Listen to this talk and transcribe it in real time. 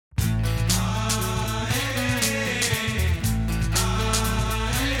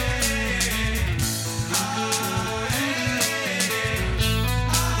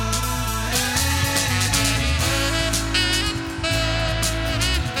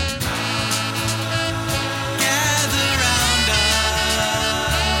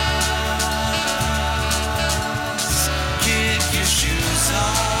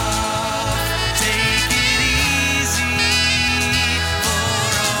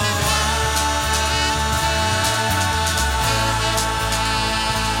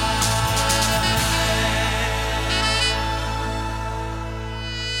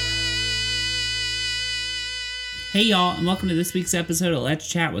Hey y'all, and welcome to this week's episode of Let's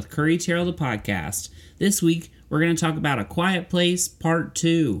Chat with Curry Terrell, the podcast. This week, we're going to talk about A Quiet Place Part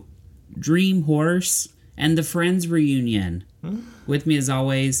 2, Dream Horse, and the Friends Reunion. With me, as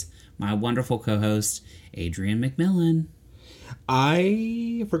always, my wonderful co-host, Adrian McMillan.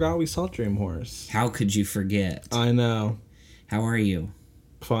 I forgot we saw Dream Horse. How could you forget? I know. How are you?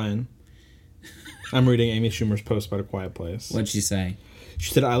 Fine. I'm reading Amy Schumer's post about A Quiet Place. What'd she say?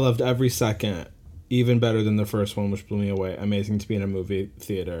 She said, I loved every second, even better than the first one, which blew me away. Amazing to be in a movie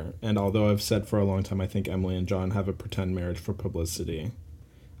theater. And although I've said for a long time I think Emily and John have a pretend marriage for publicity,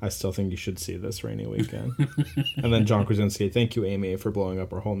 I still think you should see this rainy weekend. And then John Krasinski, thank you, Amy, for blowing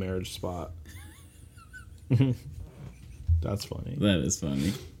up our whole marriage spot. That's funny. That is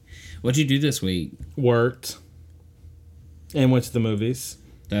funny. What'd you do this week? Worked. And went to the movies.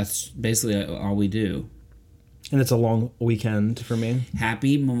 That's basically all we do. And it's a long weekend for me.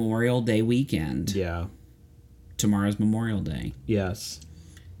 Happy Memorial Day weekend. Yeah. Tomorrow's Memorial Day. Yes.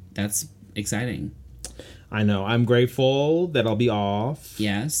 That's exciting. I know. I'm grateful that I'll be off.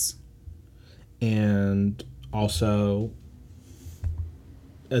 Yes. And also,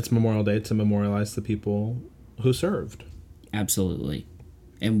 it's Memorial Day to memorialize the people who served. Absolutely.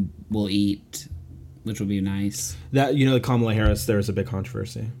 And we'll eat, which will be nice. That, you know, Kamala Harris, there was a big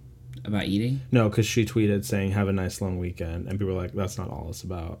controversy. About eating? No, because she tweeted saying, have a nice long weekend. And people were like, that's not all it's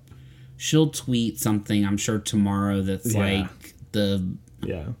about. She'll tweet something, I'm sure, tomorrow that's like the...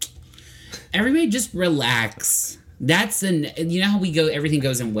 Yeah. Everybody just relax. That's you know how we go, everything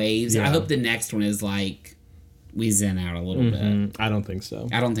goes in waves? Yeah. I hope the next one is like, we zen out a little bit. I don't think so.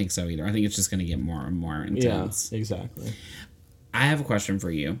 I don't think so either. I think it's just going to get more and more intense. Yeah, exactly. I have a question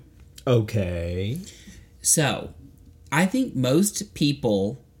for you. Okay. So, I think most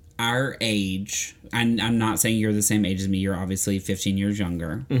people our age, and I'm not saying you're the same age as me, you're obviously 15 years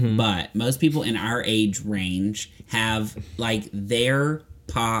younger, but most people in our age range have, like, their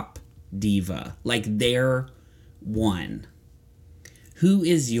pop diva. Like, their one. Who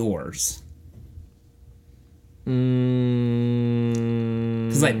is yours? Because,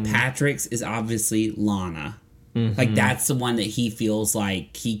 like, Patrick's is obviously Lana. Like, that's the one that he feels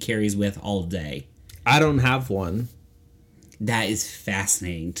like he carries with all day. I don't have one. That is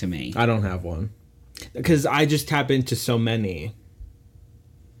fascinating to me. I don't have one. Because I just tap into so many.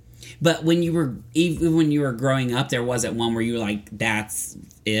 But even when you were growing up, there wasn't one where you were like, that's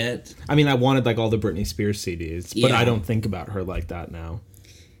it? I mean, I wanted like all the Britney Spears CDs, but Yeah. I don't think about her like that now.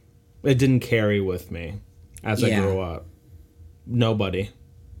 It didn't carry with me as I grew up. Nobody.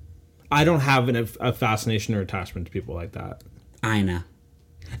 I don't have a fascination or attachment to people like that. Ina.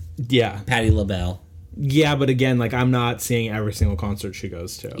 Yeah. Patti LaBelle. Yeah, but again, like, I'm not seeing every single concert she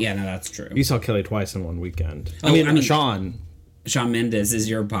goes to. Yeah, no, that's true. You saw Kelly twice in one weekend. Oh, I mean, Shawn. Shawn Mendes is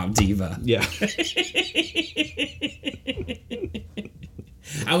your pop diva. Yeah.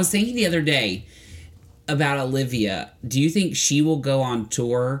 I was thinking the other day about Olivia. Do you think she will go on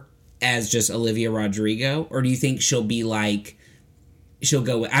tour as just Olivia Rodrigo? Or do you think she'll be like...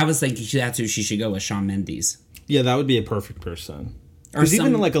 I was thinking that's who she should go with, Shawn Mendes. Yeah, that would be a perfect person. Or Because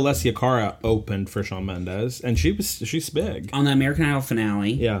even like Alessia Cara opened for Shawn Mendes, and she's big. On the American Idol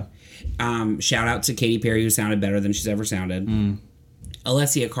finale. Yeah. Shout out to Katy Perry, who sounded better than she's ever sounded.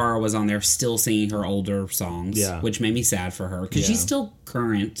 Alessia Cara was on there still singing her older songs, which made me sad for her, because she's still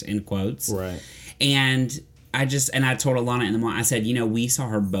current, in quotes. Right. And I told Alana in the morning, I said, you know, we saw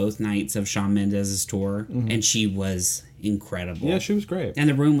her both nights of Shawn Mendes' tour, and she was incredible. Yeah, she was great. And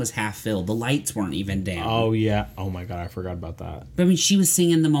the room was half filled. The lights weren't even down. Oh, yeah. Oh, my God, I forgot about that. But I mean, she was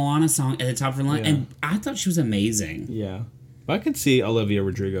singing the Moana song at the top of her lungs, and I thought she was amazing. Yeah. I could see Olivia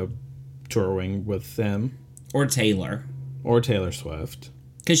Rodrigo touring with them. Or Taylor. Or Taylor Swift.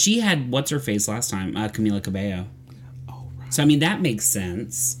 Because she had, what's her face last time? Camila Cabello. Oh, right. So, I mean, that makes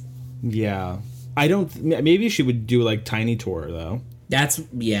sense. Yeah. Maybe she would do, like, Tiny Tour, though.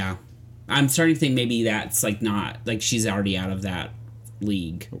 Yeah. I'm starting to think maybe that's, like, not, like, she's already out of that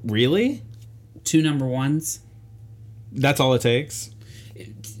league. Really? 2 number ones. That's all it takes?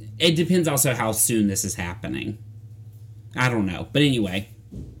 It depends also how soon this is happening. I don't know. But anyway,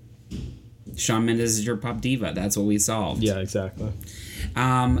 Shawn Mendes is your pop diva. That's what we solved. Yeah, exactly.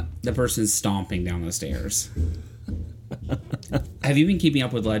 The person's stomping down the stairs. Have you been keeping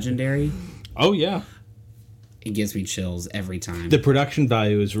up with Legendary? Oh, yeah. It gives me chills every time. The production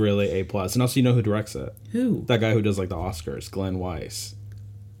value is really A+. And also, you know who directs it? Who? That guy who does, like, the Oscars, Glenn Weiss.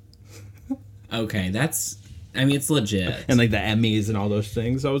 Okay, it's legit. And, like, the Emmys and all those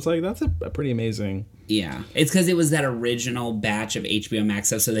things. So I was like, that's a pretty amazing... Yeah. It's because it was that original batch of HBO Max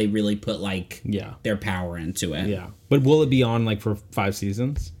stuff, so they really put, like, their power into it. Yeah. But will it be on, like, for 5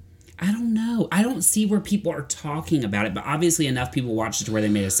 seasons? I don't know. I don't see where people are talking about it, but obviously enough people watched it to where they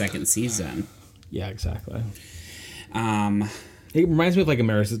made a second season. Yeah, exactly. It reminds me of like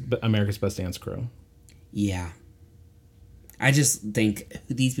America's Best Dance Crew. Yeah. I just think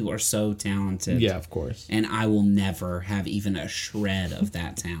these people are so talented. Yeah, of course. And I will never have even a shred of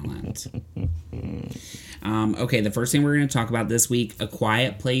that talent. Okay, the first thing we're going to talk about this week, A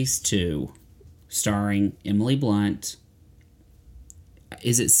Quiet Place 2, starring Emily Blunt.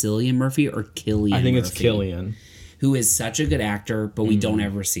 Is it Cillian Murphy or Cillian I think Murphy? it's Cillian. Who is such a good actor, but we don't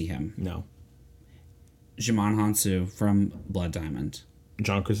ever see him. No. Djimon Hounsou from Blood Diamond.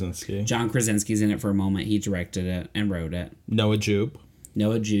 John Krasinski. John Krasinski's in it for a moment. He directed it and wrote it. Noah Jupe.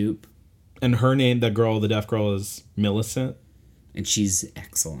 Noah Jupe. And her name, the deaf girl, is Millicent. And she's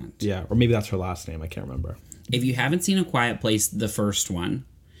excellent. Yeah, or maybe that's her last name. I can't remember. If you haven't seen A Quiet Place, the first one,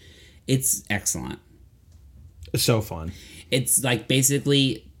 it's excellent. It's so fun. It's like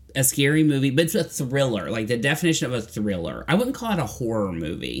basically a scary movie, but it's a thriller. Like the definition of a thriller. I wouldn't call it a horror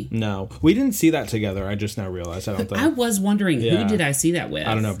movie. No. We didn't see that together. I just now realized. I was wondering, who did I see that with?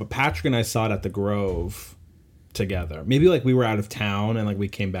 I don't know, but Patrick and I saw it at the Grove together. Maybe like we were out of town and like we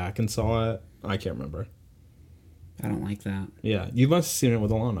came back and saw it. I can't remember. I don't like that. Yeah, you must have seen it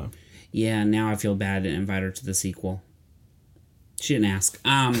with Alana. Yeah, now I feel bad to invite her to the sequel. She didn't ask.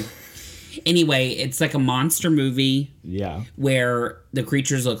 Anyway, it's like a monster movie. Yeah. Where the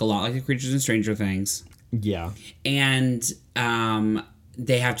creatures look a lot like the creatures in Stranger Things. Yeah. And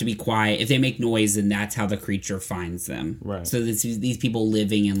they have to be quiet. If they make noise, then that's how the creature finds them. Right. So these people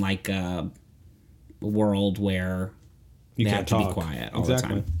living in like a world where they have to be quiet all the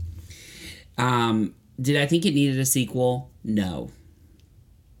time. Did I think it needed a sequel? No.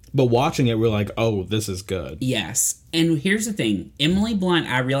 But watching it, we're like, oh, this is good. Yes. And here's the thing. Emily Blunt,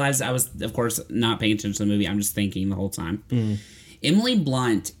 I realized I was, of course, not paying attention to the movie. I'm just thinking the whole time. Emily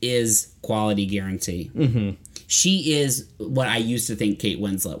Blunt is quality guarantee. Mm-hmm. She is what I used to think Kate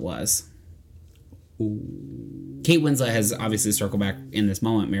Winslet was. Ooh. Kate Winslet has obviously circled back in this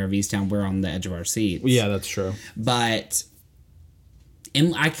moment. Mayor of Easttown, we're on the edge of our seats. Yeah, that's true. But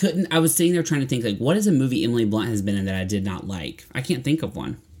I was sitting there trying to think, like, what is a movie Emily Blunt has been in that I did not like? I can't think of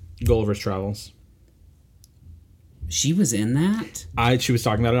one. Gulliver's Travels. She was in that? She was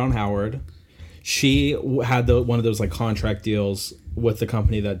talking about it on Howard. She had one of those like contract deals with the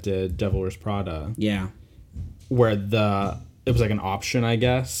company that did Devil Wears Prada. Yeah. Where it was like an option, I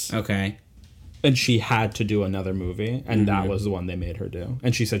guess. Okay. And she had to do another movie, and that was the one they made her do.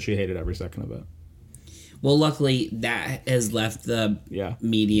 And she said she hated every second of it. Well, luckily, that has left the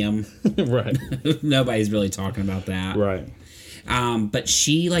medium. Right. Nobody's really talking about that. Right. But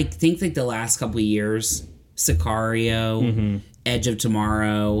she, think the last couple of years, Sicario, Edge of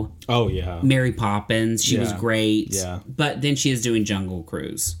Tomorrow. Oh, yeah. Mary Poppins. She was great. Yeah. But then she is doing Jungle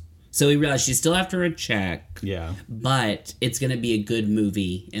Cruise. So we realized she's still after a check. Yeah. But it's going to be a good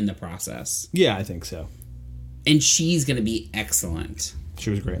movie in the process. Yeah, I think so. And she's going to be excellent. She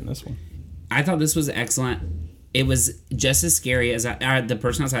was great in this one. I thought this was excellent. It was just as scary as the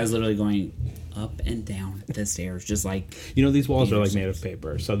person outside was literally going up and down the stairs, just like... You know, these walls are like made of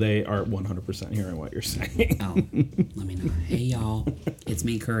paper, so they are 100% hearing what you're saying. Oh, let me know. Hey, y'all. It's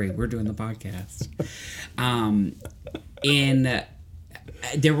me, Curry. We're doing the podcast. And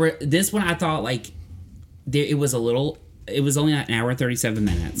this one I thought, it was only an hour and 37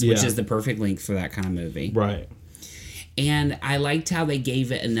 minutes, which is the perfect length for that kind of movie. Right. And I liked how they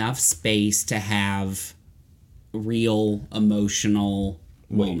gave it enough space to have real emotional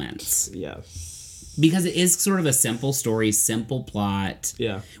moments. Yes. Because it is sort of a simple story, simple plot.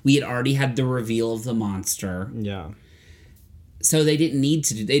 Yeah. We had already had the reveal of the monster. Yeah. So they didn't need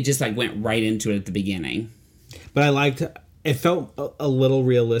to they just went right into it at the beginning. But I liked it felt a little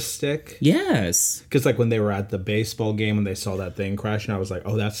realistic. Yes. Because when they were at the baseball game and they saw that thing crash, and I was like,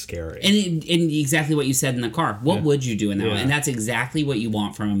 oh, that's scary. And exactly what you said in the car. What would you do in that one? And that's exactly what you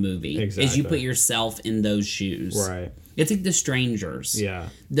want from a movie. Exactly. Is you put yourself in those shoes. Right. It's like The Strangers. Yeah.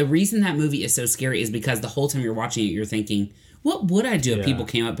 The reason that movie is so scary is because the whole time you're watching it, you're thinking, what would I do if people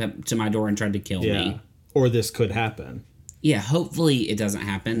came up to my door and tried to kill me? Or this could happen. Yeah, hopefully it doesn't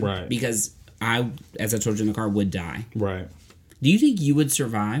happen. Right. Because I, as I told you in the car, would die. Right. Do you think you would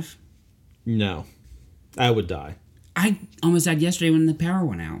survive? No. I would die. I almost died yesterday when the power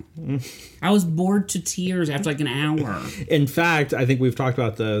went out. I was bored to tears after an hour. In fact, I think we've talked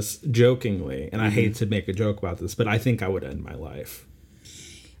about this jokingly, and I hate to make a joke about this, but I think I would end my life.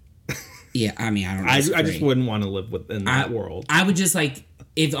 Yeah, I mean, I don't know. I just wouldn't want to live within that world. I would just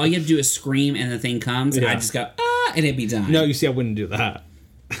if all you have to do is scream and the thing comes, I'd just go, and it'd be done. No, you see, I wouldn't do that.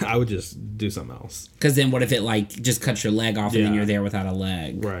 I would just do something else. Because then what if it, like, just cuts your leg off and then Yeah. you're there without a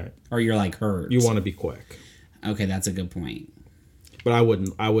leg? Right. Or you're, like, hurt. You want to be quick. Okay, that's a good point. But I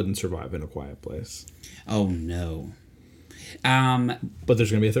wouldn't survive in A Quiet Place. Oh, no. But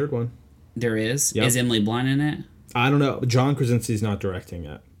there's going to be a third one. There is? Yep. Is Emily Blunt in it? I don't know. John Krasinski's not directing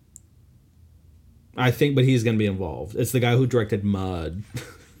it. I think, but he's going to be involved. It's the guy who directed Mud.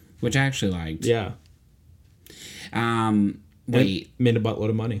 Which I actually liked. Yeah. Wait. Made a buttload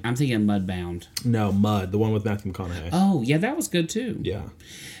of money. I'm thinking Mudbound. No, Mud, the one with Matthew McConaughey. Oh, yeah, that was good, too. Yeah.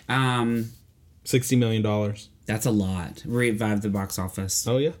 $60 $60 million. That's a lot. Revived the box office.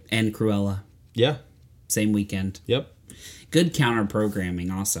 Oh, yeah. And Cruella. Yeah. Same weekend. Yep. Good counter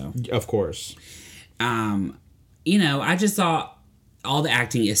programming, also. Of course. You know, I just thought all the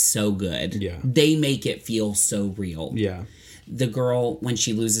acting is so good. Yeah. They make it feel so real. Yeah. The girl, when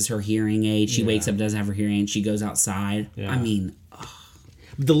she loses her hearing aid, she wakes up, doesn't have her hearing aid, she goes outside. Yeah. I mean,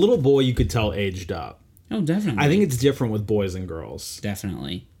 The little boy, you could tell, aged up. oh, definitely. I think it's different with boys and girls.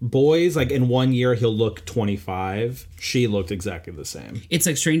 Definitely. Boys, like in 1 year, he'll look 25. She looked exactly the same. It's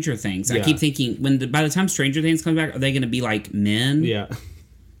like Stranger Things. I Yeah. keep thinking, by the time Stranger Things comes back, are they going to be like men? Yeah.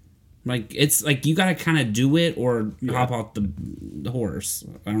 Like, it's like you got to kind of do it or hop off the horse.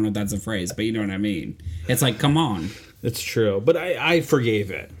 I don't know if that's a phrase, but you know what I mean. It's like, come on. It's true. But I forgave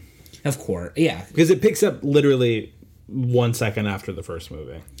it. Of course. Yeah. Because it picks up literally 1 second after the first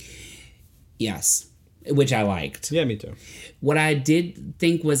movie. Yes. Which I liked. Yeah, me too. What I did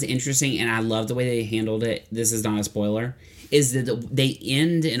think was interesting, and I love the way they handled it, this is not a spoiler, is that they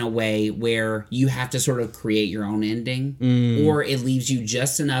end in a way where you have to sort of create your own ending, or it leaves you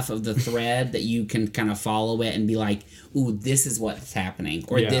just enough of the thread that you can kind of follow it and be like, ooh, this is what's happening,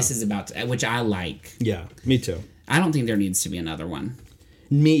 or Yeah. this is about to, which I like. Yeah, me too. I don't think there needs to be another one.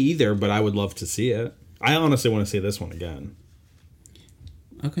 Me either, but I would love to see it. I honestly want to see this one again.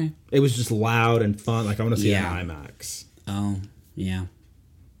 Okay. It was just loud and fun. Like, I want to see Yeah. it in IMAX. Oh, yeah.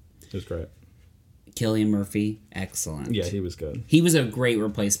 It was great. Cillian Murphy, excellent. Yeah, he was good. He was a great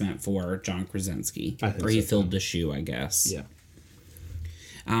replacement for John Krasinski. I think or he so, filled the shoe, I guess. Yeah.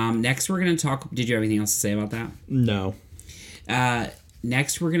 Next, we're going to talk... Did you have anything else to say about that? No.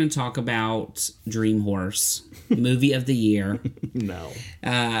 Next, we're going to talk about Dream Horse, movie of the year. No.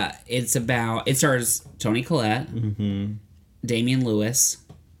 It stars Toni Collette, Damian Lewis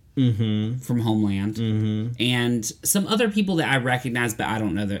from Homeland, and some other people that I recognize, but I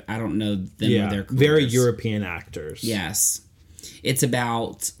don't know them or their careers. Very European actors. Yes. It's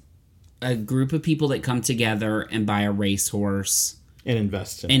about a group of people that come together and buy a racehorse. And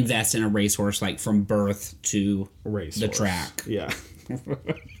invest in A racehorse, like from birth to race the horse. track. Yeah.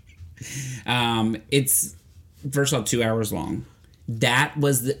 It's first of all 2 hours long. That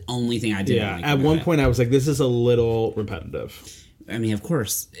was the only thing I didn't Yeah. like At about one it. point, I was like, this is a little repetitive. I mean, of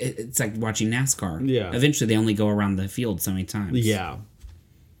course, it's like watching NASCAR. Yeah. Eventually, they only go around the field so many times. Yeah.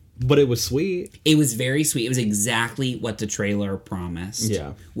 But it was sweet. It was very sweet. It was exactly what the trailer promised.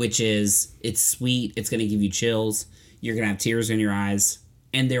 Yeah. Which is, it's sweet. It's going to give you chills. You're going to have tears in your eyes.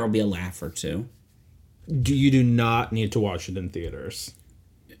 And there will be a laugh or two. You do not need to watch it in theaters.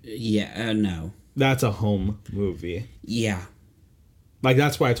 Yeah. No. That's a home movie. Yeah. Like,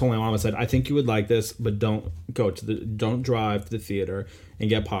 that's why I told my mom, I said, I think you would like this, but don't drive to the theater and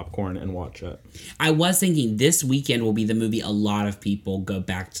get popcorn and watch it. I was thinking this weekend will be the movie a lot of people go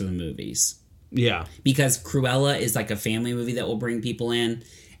back to the movies. Yeah. Because Cruella is like a family movie that will bring people in.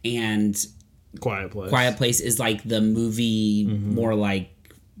 And Quiet Place. Quiet Place is like the movie more like...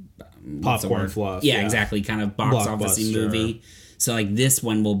 what's the Popcorn word? fluff. Yeah, exactly. Kind of box office-y Blockbuster. movie. So like this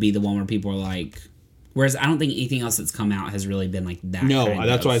one will be the one where people are like... Whereas I don't think anything else that's come out has really been like that. No, kind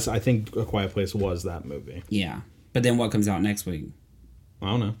that's of. why I think A Quiet Place was that movie. Yeah. But then what comes out next week? I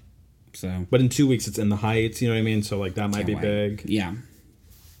don't know. So... But in 2 weeks, it's In the Heights, you know what I mean? So, like, that might be Can't wait. big. Yeah.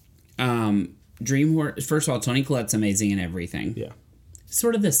 Dream Horse... First of all, Toni Collette's amazing in everything. Yeah.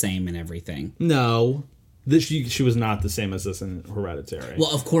 Sort of the same in everything. No. She was not the same as this in Hereditary.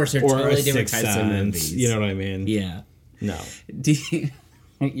 Well, of course, they're or totally A different Sixth types of Sense, movies. you know what I mean? Yeah. No.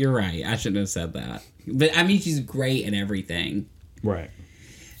 You're right. I shouldn't have said that. But, I mean, she's great in everything. Right.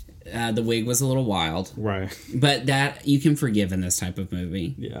 The wig was a little wild. Right. But that you can forgive in this type of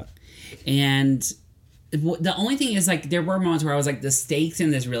movie. Yeah. And the only thing is, like, there were moments where I was like, the stakes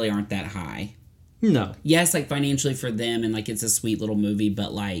in this really aren't that high. No. Yes, like, financially for them, and, like, it's a sweet little movie,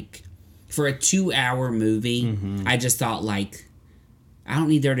 but, like, for a 2-hour movie, I just thought, like, I don't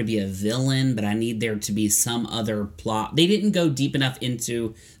need there to be a villain, but I need there to be some other plot. They didn't go deep enough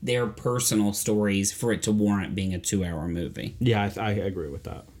into their personal stories for it to warrant being a 2-hour movie. Yeah, I agree with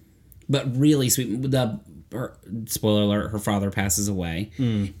that. but really sweet. Spoiler alert, her father passes away.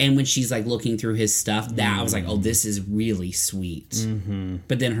 And when she's like looking through his stuff, that I was like, oh, this is really sweet.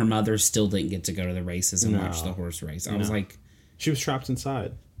 But then her mother still didn't get to go to the races and watch the horse race. I was like, she was trapped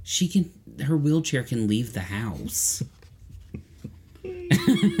inside. Her wheelchair can leave the house.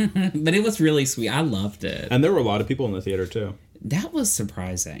 But it was really sweet. I loved it. And there were a lot of people in the theater too. That was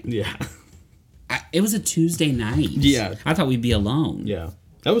surprising. Yeah. It was a Tuesday night. Yeah. I thought we'd be alone. Yeah.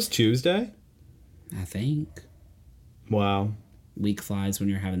 That was Tuesday? I think. Wow. Week flies when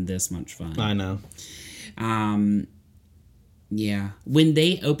you're having this much fun. I know. Yeah. When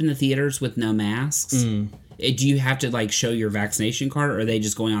they open the theaters with no masks, do you have to like show your vaccination card, or are they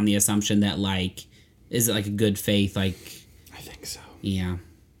just going on the assumption that like, is it like a good faith? Like, I think so. Yeah.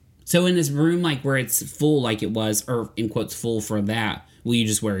 So in this room, like where it's full, like it was, or in quotes, full for that, will you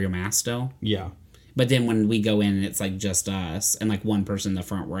just wear your mask still? Yeah. But then when we go in and it's like just us and like one person in the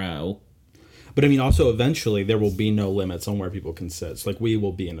front row. But I mean, also eventually there will be no limits on where people can sit. So, like, we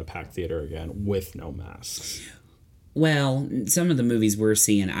will be in a packed theater again with no masks. Well, some of the movies we're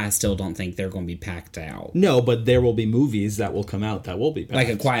seeing, I still don't think they're going to be packed out. No, but there will be movies that will come out that will be packed. Like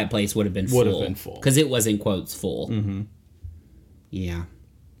A Quiet Place would have been full. Would have been full. Because it was in quotes full. Mm-hmm. Yeah.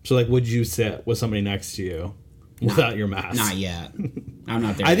 So, like, would you sit with somebody next to you without your mask? Not yet. I'm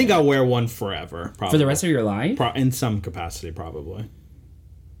not there I think yet. I'll wear one forever, probably. For the rest of your life? In some capacity, probably.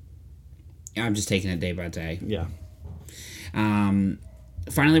 I'm just taking it day by day. Yeah.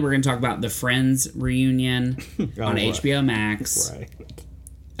 Finally, we're going to talk about the Friends reunion on HBO Max.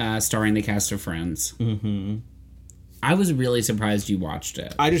 Right. Starring the cast of Friends. Mm-hmm. I was really surprised you watched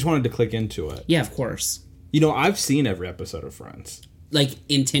it. I just wanted to click into it. Yeah, of course. You know, I've seen every episode of Friends. Like,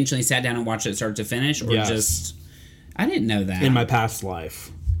 intentionally sat down and watched it start to finish? Or just... I didn't know that. In my past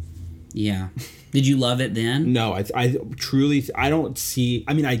life. Yeah. Did you love it then? No, I truly... I don't see...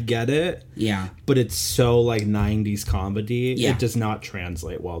 I mean, I get it. Yeah. But it's so, like, 90s comedy. Yeah. It does not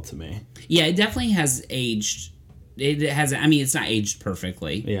translate well to me. Yeah, it definitely has aged... It has... I mean, it's not aged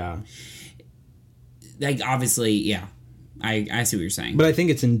perfectly. Yeah. Like, obviously, yeah. I see what you're saying. But I think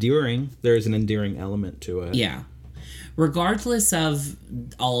it's endearing. There is an endearing element to it. Yeah. Regardless of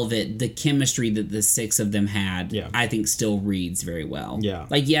all of it, the chemistry that the six of them had, I think still reads very well. Yeah.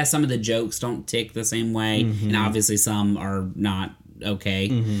 Like, yeah, some of the jokes don't tick the same way, and obviously some are not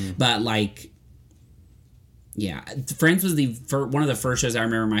okay. But, like, yeah. Friends was one of the first shows I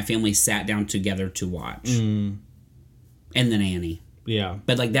remember my family sat down together to watch. And The Nanny. Yeah.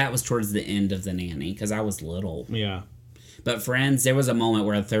 But, like, that was towards the end of The Nanny, because I was little. Yeah. But Friends, there was a moment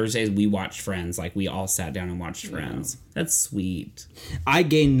where Thursdays we watched Friends. Like, we all sat down and watched Friends. That's sweet. I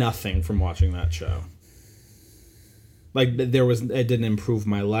gained nothing from watching that show. Like, it didn't improve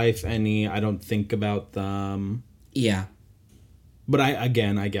my life any. I don't think about them. Yeah. But I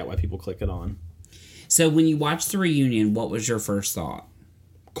get why people click it on. So when you watched the reunion, what was your first thought?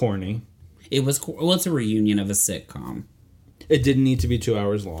 Corny. It's a reunion of a sitcom. It didn't need to be 2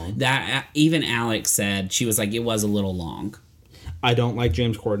 hours long. That even Alex said, she was like, it was a little long. I don't like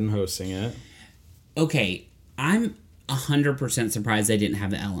James Corden hosting it. Okay, I'm 100% surprised they didn't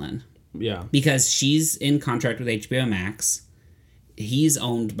have Ellen. Yeah. Because she's in contract with HBO Max. He's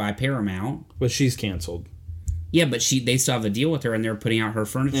owned by Paramount. But she's canceled. Yeah, but they still have a deal with her, and they're putting out her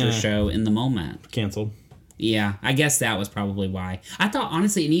furniture show in the moment. Canceled. Yeah, I guess that was probably why. I thought,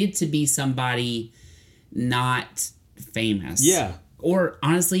 honestly, it needed to be somebody not famous. Yeah. Or,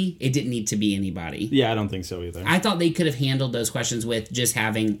 honestly, it didn't need to be anybody. Yeah, I don't think so either. I thought they could have handled those questions with just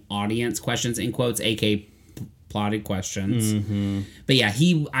having audience questions, in quotes, aka plotted questions. Mm-hmm. But yeah,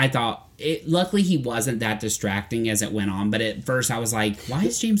 luckily he wasn't that distracting as it went on, but at first I was like, why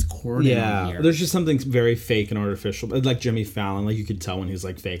is James Corden on here? There's just something very fake and artificial. Like Jimmy Fallon, like you could tell when he's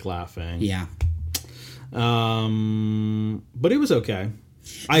like fake laughing. Yeah. But it was okay.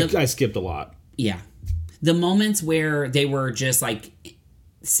 I skipped a lot. Yeah. The moments where they were just like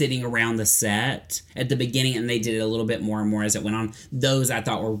sitting around the set at the beginning and they did it a little bit more and more as it went on, those I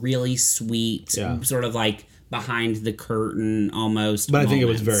thought were really sweet, sort of like behind the curtain almost. But I think it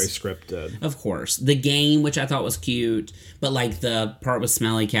was very scripted. Of course. The game, which I thought was cute, but like the part with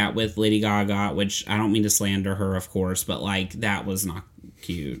Smelly Cat with Lady Gaga, which I don't mean to slander her, of course, but like that was not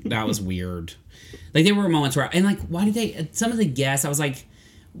cute. That was weird. Like there were moments where, and like, why did some of the guests, I was like,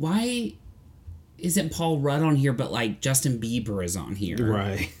 why isn't Paul Rudd on here, but like Justin Bieber is on here?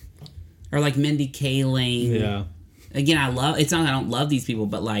 Right. Or like Mindy Kaling. Yeah. Again, it's not that I don't love these people,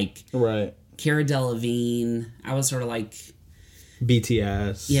 but like. Right. Cara Delevingne. I was sort of like.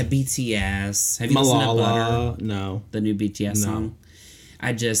 BTS. Yeah, BTS. Have you Malala. listened to Butter? No. The new BTS song?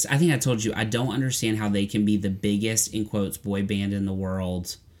 I think I told you, I don't understand how they can be the biggest, in quotes, boy band in the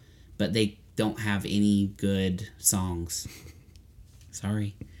world, but they don't have any good songs.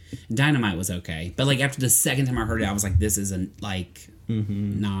 Sorry. Dynamite was okay, but like after the second time I heard it, I was like, this isn't like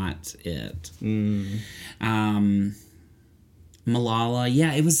not it. Malala,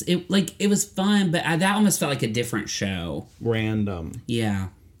 yeah, it was fun, but that almost felt like a different show. Random. Yeah.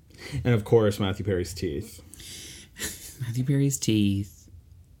 And of course, Matthew Perry's teeth. Matthew Perry's teeth.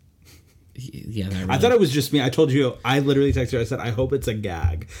 Yeah, that really... I thought it was just me. I told you, I literally texted her, I said, I hope it's a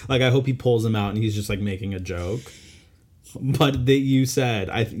gag. Like, I hope he pulls them out and he's just like making a joke. But that you said,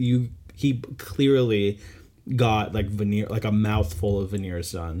 he clearly got like veneer, like a mouthful of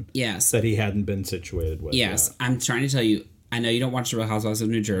veneers done. Yes. That he hadn't been situated with. Yes. Yet. I'm trying to tell you, I know you don't watch The Real Housewives of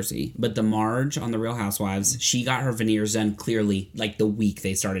New Jersey, but the Marge on The Real Housewives, she got her veneers done clearly like the week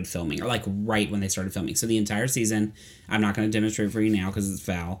they started filming, or like right when they started filming. So the entire season, I'm not going to demonstrate for you now because it's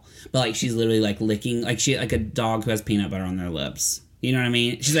foul, but like she's literally like licking, like a dog who has peanut butter on their lips. You know what I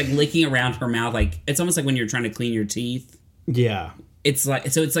mean? She's like licking around her mouth, like it's almost like when you're trying to clean your teeth. Yeah. It's like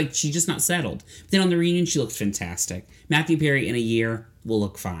she's just not settled. But then on the reunion, she looks fantastic. Matthew Perry in a year will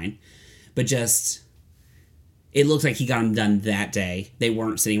look fine, but just... It looks like he got them done that day. They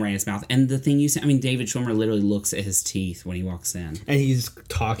weren't sitting right in his mouth. And the thing you said, I mean, David Schwimmer literally looks at his teeth when he walks in. And he's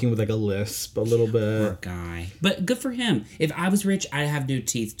talking with like a lisp a little bit. Poor guy. But good for him. If I was rich, I'd have new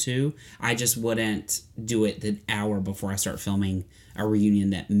teeth too. I just wouldn't do it the hour before I start filming a reunion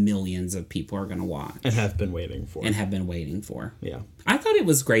that millions of people are going to watch. And have been waiting for. Yeah. I thought it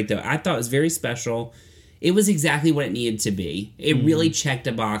was great though. I thought it was very special. It was exactly what it needed to be. It really checked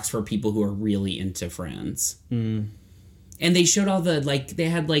a box for people who are really into Friends. And they showed all the, like, they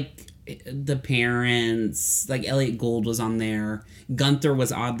had, like, the parents. Like, Elliot Gould was on there. Gunther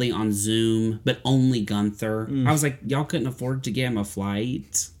was oddly on Zoom, but only Gunther. I was like, y'all couldn't afford to get him a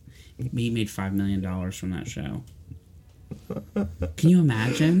flight. He made $5 million from that show. Can you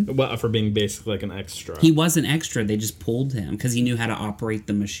imagine? Well, for being basically like an extra. He was an extra. They just pulled him because he knew how to operate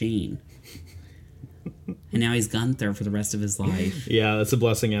the machine. And now he's Gunther for the rest of his life. Yeah, that's a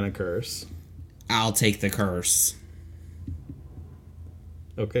blessing and a curse. I'll take the curse.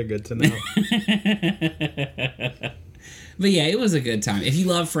 Okay, good to know. But yeah, it was a good time. If you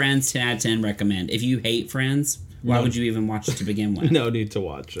love Friends, 10 out of 10 recommend. If you hate Friends, why would you even watch it to begin with? No need to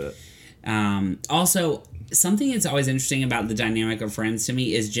watch it. Also, something that's always interesting about the dynamic of Friends to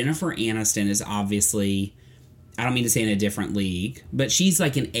me is Jennifer Aniston is obviously, I don't mean to say in a different league, but she's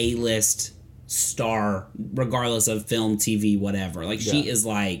like an A-list star regardless of film, TV, whatever. Like she is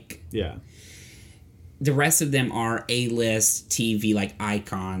like... Yeah. The rest of them are A-list TV like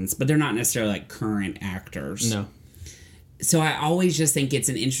icons, but they're not necessarily like current actors. No. So I always just think it's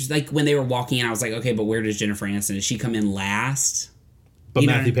an interest. Like when they were walking in, I was like, okay, but where does Jennifer Aniston? Does she come in last? But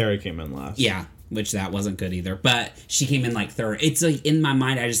Matthew Perry came in last. Yeah, which that wasn't good either. But she came in like third. It's like in my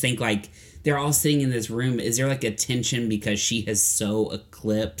mind, I just think like they're all sitting in this room. Is there like a tension because she has so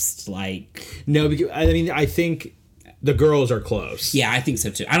eclipsed like? No, because I mean I think the girls are close. Yeah, I think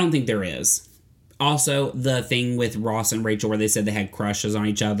so too. I don't think there is. Also, the thing with Ross and Rachel where they said they had crushes on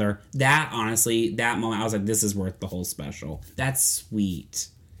each other. That, honestly, that moment, I was like, this is worth the whole special. That's sweet.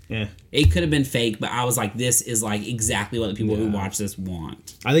 Yeah. It could have been fake, but I was like, this is like exactly what the people who watch this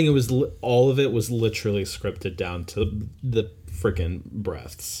want. I think it was, all of it was literally scripted down to the freaking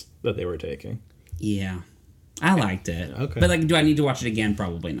breaths that they were taking. Yeah. I liked it. Okay. But like, do I need to watch it again?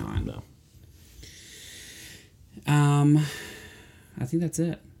 Probably not. No. I think that's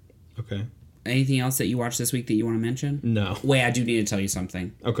it. Okay. Anything else that you watched this week that you want to mention? No. Wait, I do need to tell you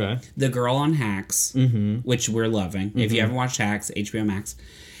something. Okay. The Girl on Hacks, which we're loving. If you haven't watched Hacks, HBO Max,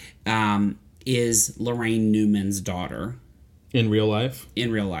 is Lorraine Newman's daughter. In real life?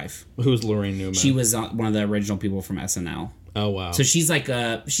 In real life. Who's Lorraine Newman? She was one of the original people from SNL. Oh, wow. So she's like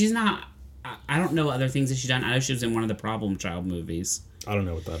she's not, I don't know other things that she's done. I know she was in one of the Problem Child movies. I don't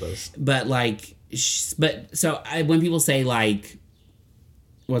know what that is. But like, when people say like,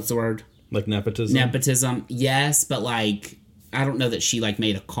 what's the word? Like nepotism? Nepotism, yes, but like, I don't know that she like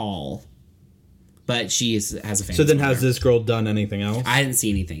made a call. But she has a family. So then has this girl done anything else? I didn't see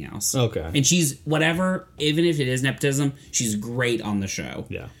anything else. Okay. And she's, whatever, even if it is nepotism, she's great on the show.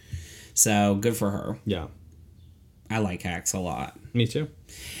 Yeah. So, good for her. Yeah. I like Hacks a lot. Me too.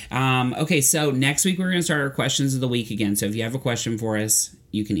 Okay, so next week we're going to start our questions of the week again. So if you have a question for us,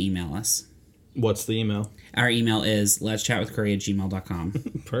 you can email us. What's the email? Our email is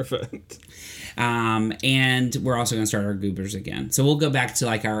letschatwithcurry@gmail.com. Perfect. And we're also going to start our goobers again. So we'll go back to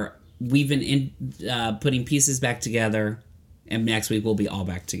like we've been putting pieces back together, and next week we'll be all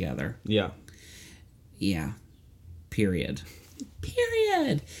back together. Yeah. Yeah. Period.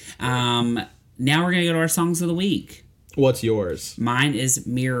 Now we're going to go to our songs of the week. What's yours? Mine is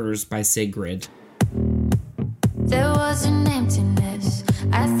Mirrors by Sigrid. There was an emptiness.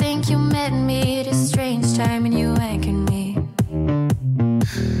 I think you met me at a strange time and you anchored me.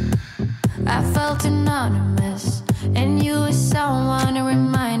 I felt anonymous, and you were someone who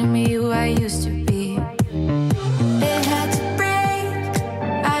reminded me who I used to be. It had to break,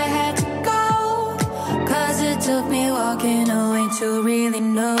 I had to go, 'cause it took me walking away to really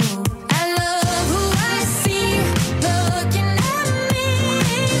know. I love who I see looking at me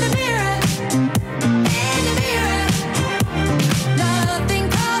in the mirror, in the mirror. Nothing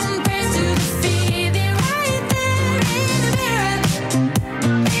compares to the feeling right there in the mirror,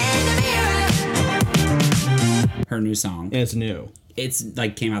 in the mirror. Her new song. It's new. It's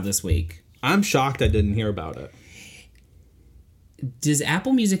like came out this week. I'm shocked I didn't hear about it. Does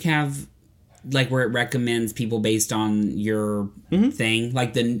Apple Music have like where it recommends people based on your thing?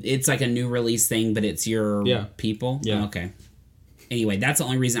 Like it's like a new release thing, but it's your people? Yeah. Oh, okay. Anyway, that's the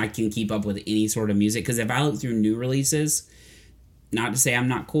only reason I can keep up with any sort of music, because if I look through new releases, not to say I'm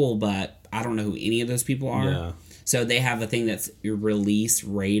not cool, but I don't know who any of those people are. Yeah. So they have a thing that's your release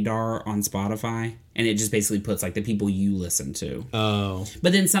radar on Spotify, and it just basically puts like the people you listen to. Oh.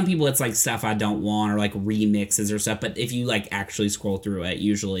 But then some people, it's like stuff I don't want, or like remixes or stuff. But if you like actually scroll through it,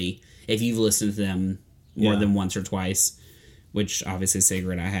 usually if you've listened to them more than once or twice, which obviously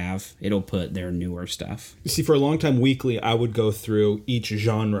Sigrid I have, it'll put their newer stuff. You see, for a long time, weekly, I would go through each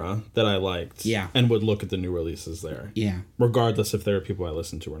genre that I liked. Yeah. And would look at the new releases there. Yeah. Regardless if there are people I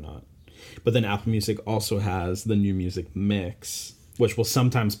listen to or not. But then Apple Music also has the new music mix, which will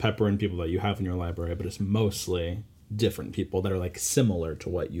sometimes pepper in people that you have in your library, but it's mostly different people that are like similar to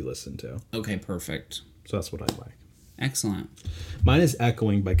what you listen to. Okay, perfect. So that's what I like. Excellent. Mine is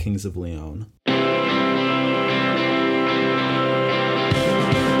Echoing by Kings of Leon.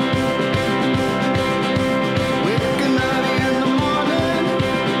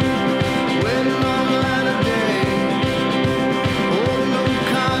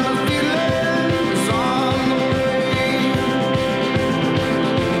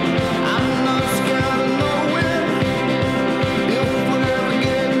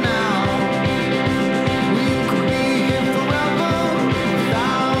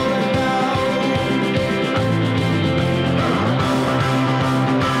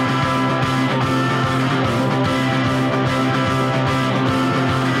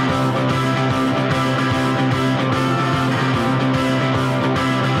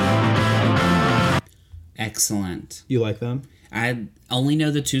 Excellent. You like them? I only know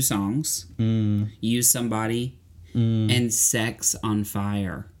the two songs. Use Somebody and Sex on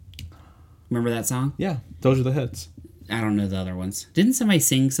Fire. Remember that song? Yeah, those are the hits. I don't know the other ones. Didn't somebody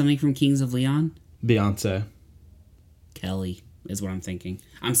sing something from Kings of Leon? Beyonce. Kelly is what I'm thinking.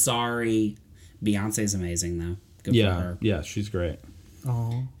 I'm sorry. Beyonce's amazing, though. Good for her. Yeah, she's great.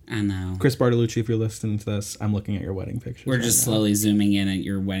 Oh, I know. Chris Bartolucci, if you're listening to this, I'm looking at your wedding pictures. We're just slowly zooming in at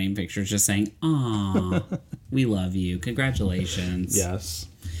your wedding pictures, just saying, "Aw, we love you. Congratulations." Yes.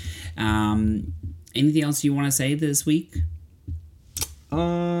 Anything else you want to say this week?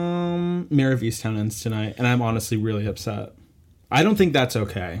 Mayor of Easttown ends tonight, and I'm honestly really upset. I don't think that's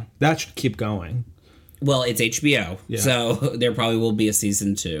okay. That should keep going. Well, it's HBO, so there probably will be a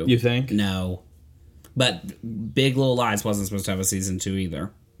season 2. You think? No. But Big Little Lies wasn't supposed to have a season 2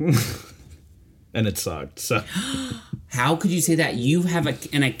 either. And it sucked, so... How could you say that? You have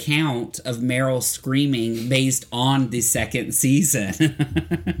an account of Meryl screaming based on the second season.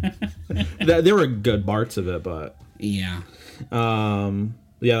 There were good parts of it, but... Yeah. Yeah,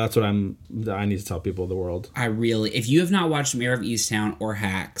 that's what I need to tell people of the world. If you have not watched Mayor of Easttown or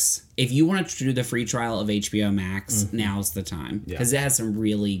Hacks, if you want to do the free trial of HBO Max, now's the time. Because it has some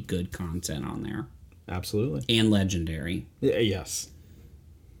really good content on there. Absolutely. And legendary. Yes.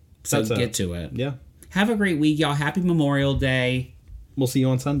 So get to it. Yeah. Have a great week, y'all. Happy Memorial Day. We'll see you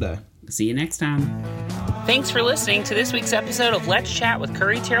on Sunday. See you next time. Thanks for listening to this week's episode of Let's Chat with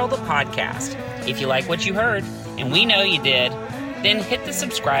Curry Terrell, the podcast. If you like what you heard, and we know you did, then hit the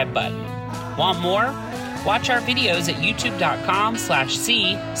subscribe button. Want more? Watch our videos at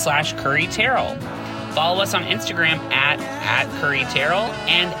youtube.com/c/Curry Terrell. Follow us on Instagram at Curry Terrell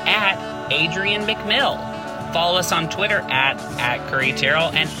and at Adrian McMill. Follow us on Twitter at Curry Terrell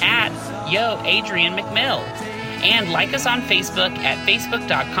and at Adrian McMill. And like us on Facebook at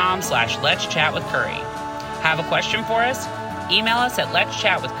facebook.com/Let's Chat with Curry. Have a question for us? Email us at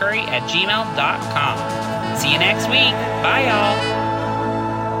letschatwithcurry@gmail.com. See you next week. Bye, y'all.